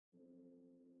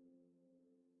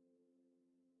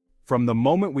From the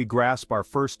moment we grasp our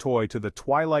first toy to the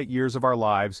twilight years of our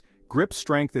lives, grip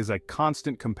strength is a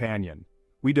constant companion.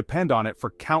 We depend on it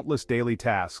for countless daily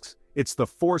tasks. It's the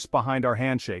force behind our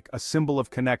handshake, a symbol of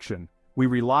connection. We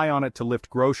rely on it to lift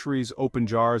groceries, open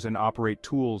jars, and operate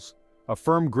tools. A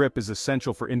firm grip is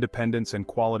essential for independence and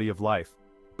quality of life.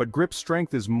 But grip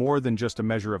strength is more than just a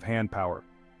measure of hand power.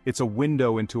 It's a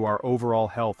window into our overall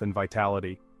health and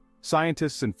vitality.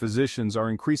 Scientists and physicians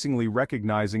are increasingly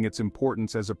recognizing its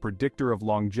importance as a predictor of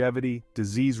longevity,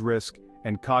 disease risk,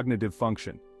 and cognitive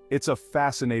function. It's a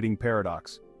fascinating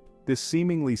paradox. This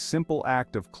seemingly simple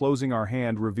act of closing our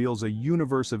hand reveals a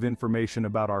universe of information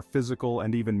about our physical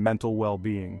and even mental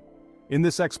well-being. In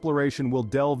this exploration, we'll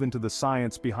delve into the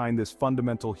science behind this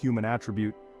fundamental human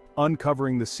attribute,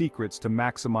 uncovering the secrets to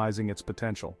maximizing its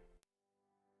potential.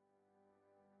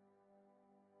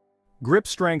 Grip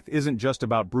strength isn't just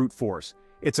about brute force.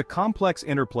 It's a complex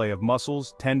interplay of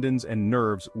muscles, tendons, and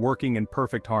nerves working in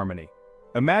perfect harmony.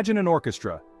 Imagine an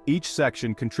orchestra, each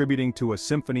section contributing to a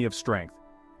symphony of strength.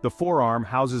 The forearm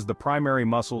houses the primary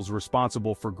muscles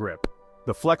responsible for grip.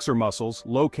 The flexor muscles,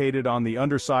 located on the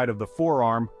underside of the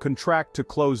forearm, contract to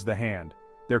close the hand.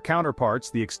 Their counterparts,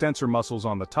 the extensor muscles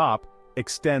on the top,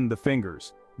 extend the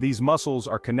fingers. These muscles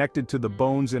are connected to the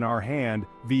bones in our hand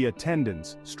via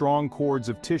tendons, strong cords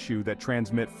of tissue that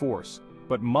transmit force.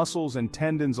 But muscles and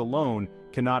tendons alone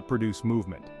cannot produce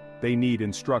movement. They need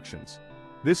instructions.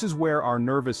 This is where our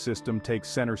nervous system takes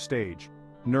center stage.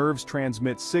 Nerves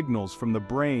transmit signals from the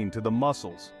brain to the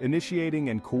muscles, initiating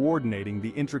and coordinating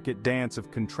the intricate dance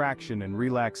of contraction and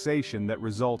relaxation that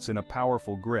results in a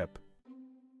powerful grip.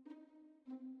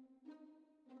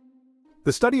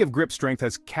 The study of grip strength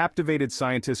has captivated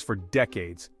scientists for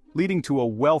decades, leading to a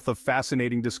wealth of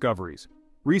fascinating discoveries.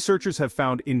 Researchers have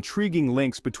found intriguing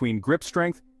links between grip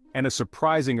strength and a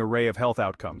surprising array of health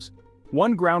outcomes.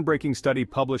 One groundbreaking study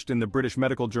published in the British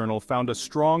Medical Journal found a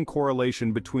strong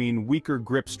correlation between weaker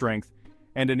grip strength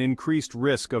and an increased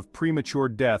risk of premature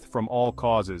death from all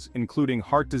causes, including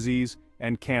heart disease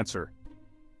and cancer.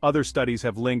 Other studies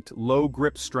have linked low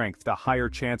grip strength to higher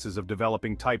chances of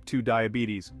developing type 2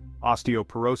 diabetes,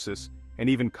 osteoporosis, and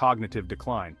even cognitive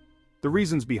decline. The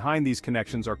reasons behind these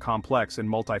connections are complex and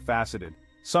multifaceted.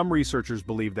 Some researchers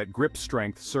believe that grip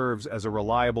strength serves as a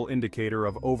reliable indicator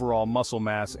of overall muscle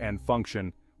mass and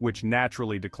function, which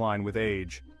naturally decline with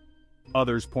age.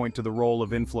 Others point to the role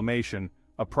of inflammation,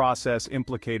 a process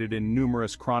implicated in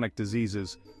numerous chronic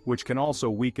diseases, which can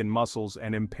also weaken muscles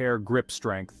and impair grip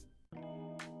strength.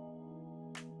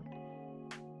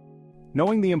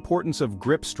 Knowing the importance of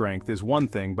grip strength is one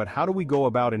thing, but how do we go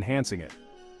about enhancing it?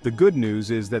 The good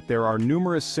news is that there are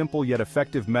numerous simple yet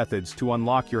effective methods to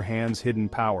unlock your hand's hidden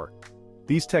power.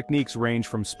 These techniques range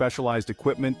from specialized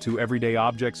equipment to everyday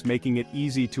objects, making it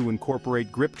easy to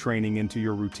incorporate grip training into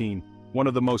your routine. One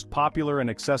of the most popular and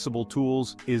accessible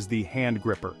tools is the hand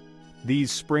gripper.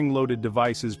 These spring-loaded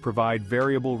devices provide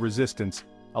variable resistance,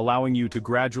 allowing you to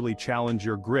gradually challenge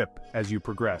your grip as you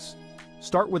progress.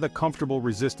 Start with a comfortable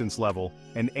resistance level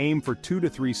and aim for 2 to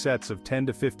 3 sets of 10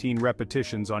 to 15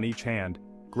 repetitions on each hand,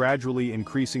 gradually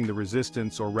increasing the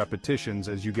resistance or repetitions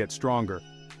as you get stronger.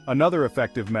 Another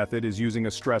effective method is using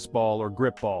a stress ball or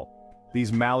grip ball.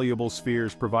 These malleable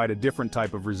spheres provide a different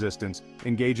type of resistance,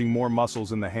 engaging more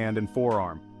muscles in the hand and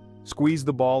forearm. Squeeze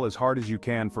the ball as hard as you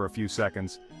can for a few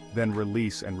seconds, then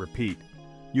release and repeat.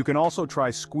 You can also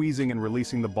try squeezing and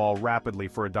releasing the ball rapidly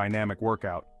for a dynamic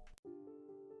workout.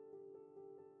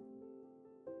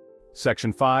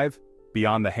 Section 5.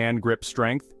 Beyond the hand grip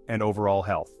strength and overall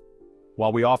health.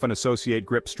 While we often associate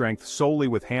grip strength solely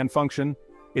with hand function,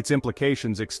 its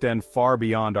implications extend far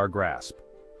beyond our grasp.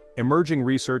 Emerging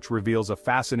research reveals a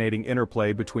fascinating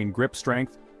interplay between grip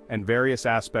strength and various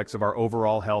aspects of our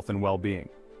overall health and well-being.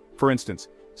 For instance,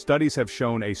 studies have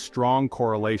shown a strong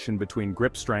correlation between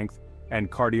grip strength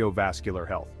and cardiovascular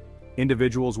health.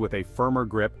 Individuals with a firmer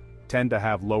grip tend to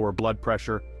have lower blood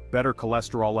pressure, better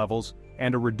cholesterol levels,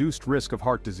 and a reduced risk of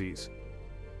heart disease.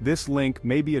 This link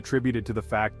may be attributed to the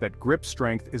fact that grip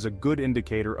strength is a good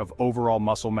indicator of overall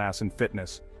muscle mass and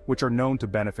fitness, which are known to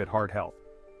benefit heart health.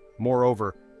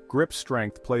 Moreover, grip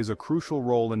strength plays a crucial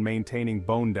role in maintaining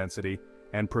bone density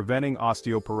and preventing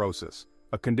osteoporosis,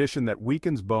 a condition that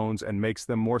weakens bones and makes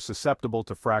them more susceptible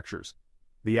to fractures.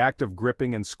 The act of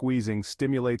gripping and squeezing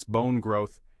stimulates bone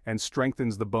growth and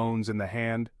strengthens the bones in the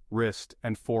hand, wrist,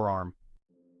 and forearm.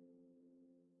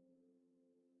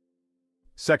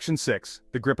 Section 6.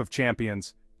 The Grip of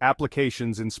Champions.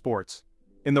 Applications in sports.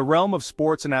 In the realm of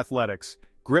sports and athletics,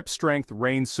 grip strength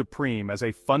reigns supreme as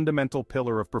a fundamental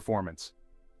pillar of performance.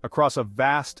 Across a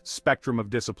vast spectrum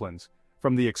of disciplines,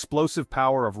 From the explosive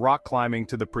power of rock climbing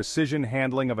to the precision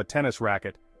handling of a tennis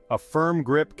racket, a firm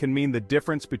grip can mean the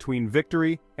difference between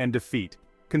victory and defeat.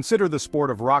 Consider the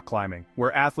sport of rock climbing,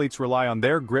 where athletes rely on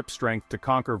their grip strength to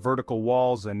conquer vertical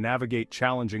walls and navigate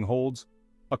challenging holds.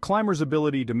 A climber's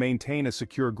ability to maintain a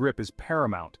secure grip is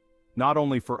paramount, not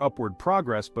only for upward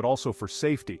progress but also for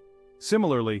safety.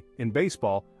 Similarly, in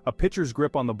baseball, a pitcher's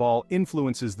grip on the ball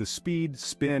influences the speed,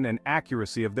 spin, and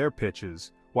accuracy of their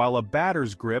pitches, while a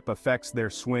batter's grip affects their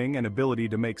swing and ability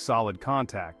to make solid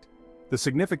contact. The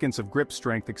significance of grip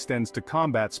strength extends to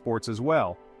combat sports as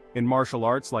well. In martial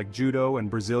arts like judo and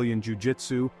Brazilian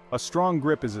jiu-jitsu, a strong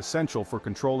grip is essential for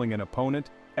controlling an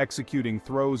opponent, executing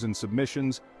throws and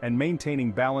submissions, and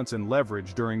maintaining balance and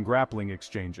leverage during grappling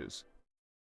exchanges.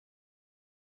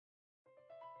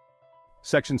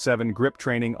 Section 7. Grip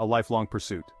Training, a Lifelong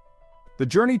Pursuit. The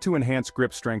journey to enhance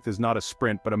grip strength is not a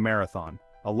sprint but a marathon,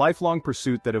 a lifelong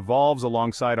pursuit that evolves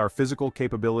alongside our physical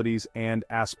capabilities and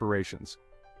aspirations.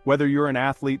 Whether you're an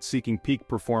athlete seeking peak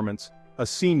performance, a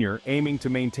senior aiming to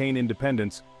maintain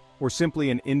independence, or simply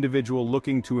an individual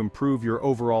looking to improve your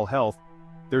overall health,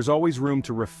 there's always room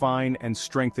to refine and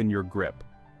strengthen your grip.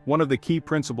 One of the key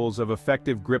principles of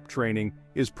effective grip training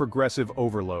is progressive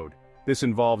overload. This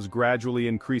involves gradually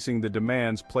increasing the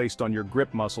demands placed on your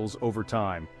grip muscles over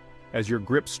time. As your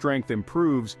grip strength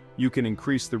improves, you can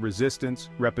increase the resistance,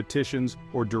 repetitions,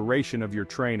 or duration of your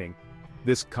training.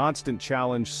 This constant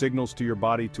challenge signals to your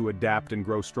body to adapt and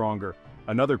grow stronger.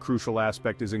 Another crucial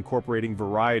aspect is incorporating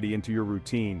variety into your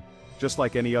routine. Just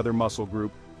like any other muscle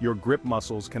group, your grip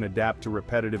muscles can adapt to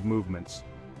repetitive movements.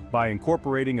 By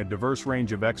incorporating a diverse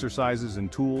range of exercises and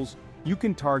tools, you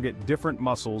can target different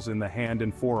muscles in the hand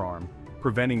and forearm,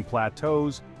 preventing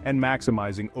plateaus and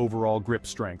maximizing overall grip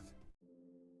strength.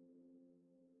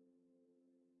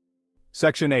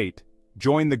 Section 8.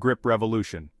 Join the grip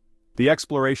revolution. The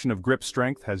exploration of grip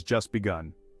strength has just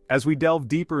begun. As we delve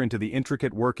deeper into the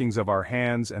intricate workings of our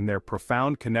hands and their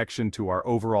profound connection to our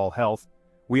overall health,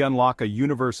 we unlock a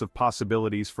universe of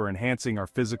possibilities for enhancing our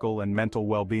physical and mental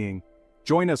well-being.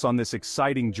 Join us on this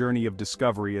exciting journey of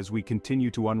discovery as we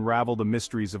continue to unravel the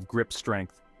mysteries of grip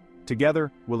strength.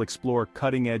 Together, we'll explore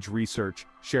cutting-edge research,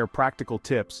 share practical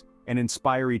tips, and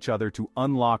inspire each other to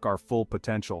unlock our full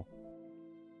potential.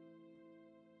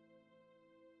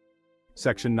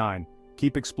 Section 9.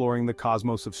 Keep exploring the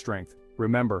cosmos of strength.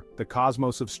 Remember, the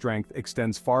cosmos of strength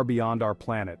extends far beyond our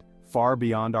planet, far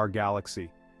beyond our galaxy.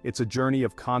 It's a journey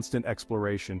of constant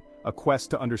exploration, a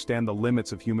quest to understand the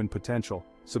limits of human potential.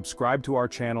 Subscribe to our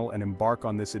channel and embark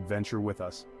on this adventure with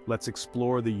us. Let's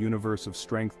explore the universe of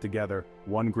strength together,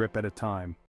 one grip at a time.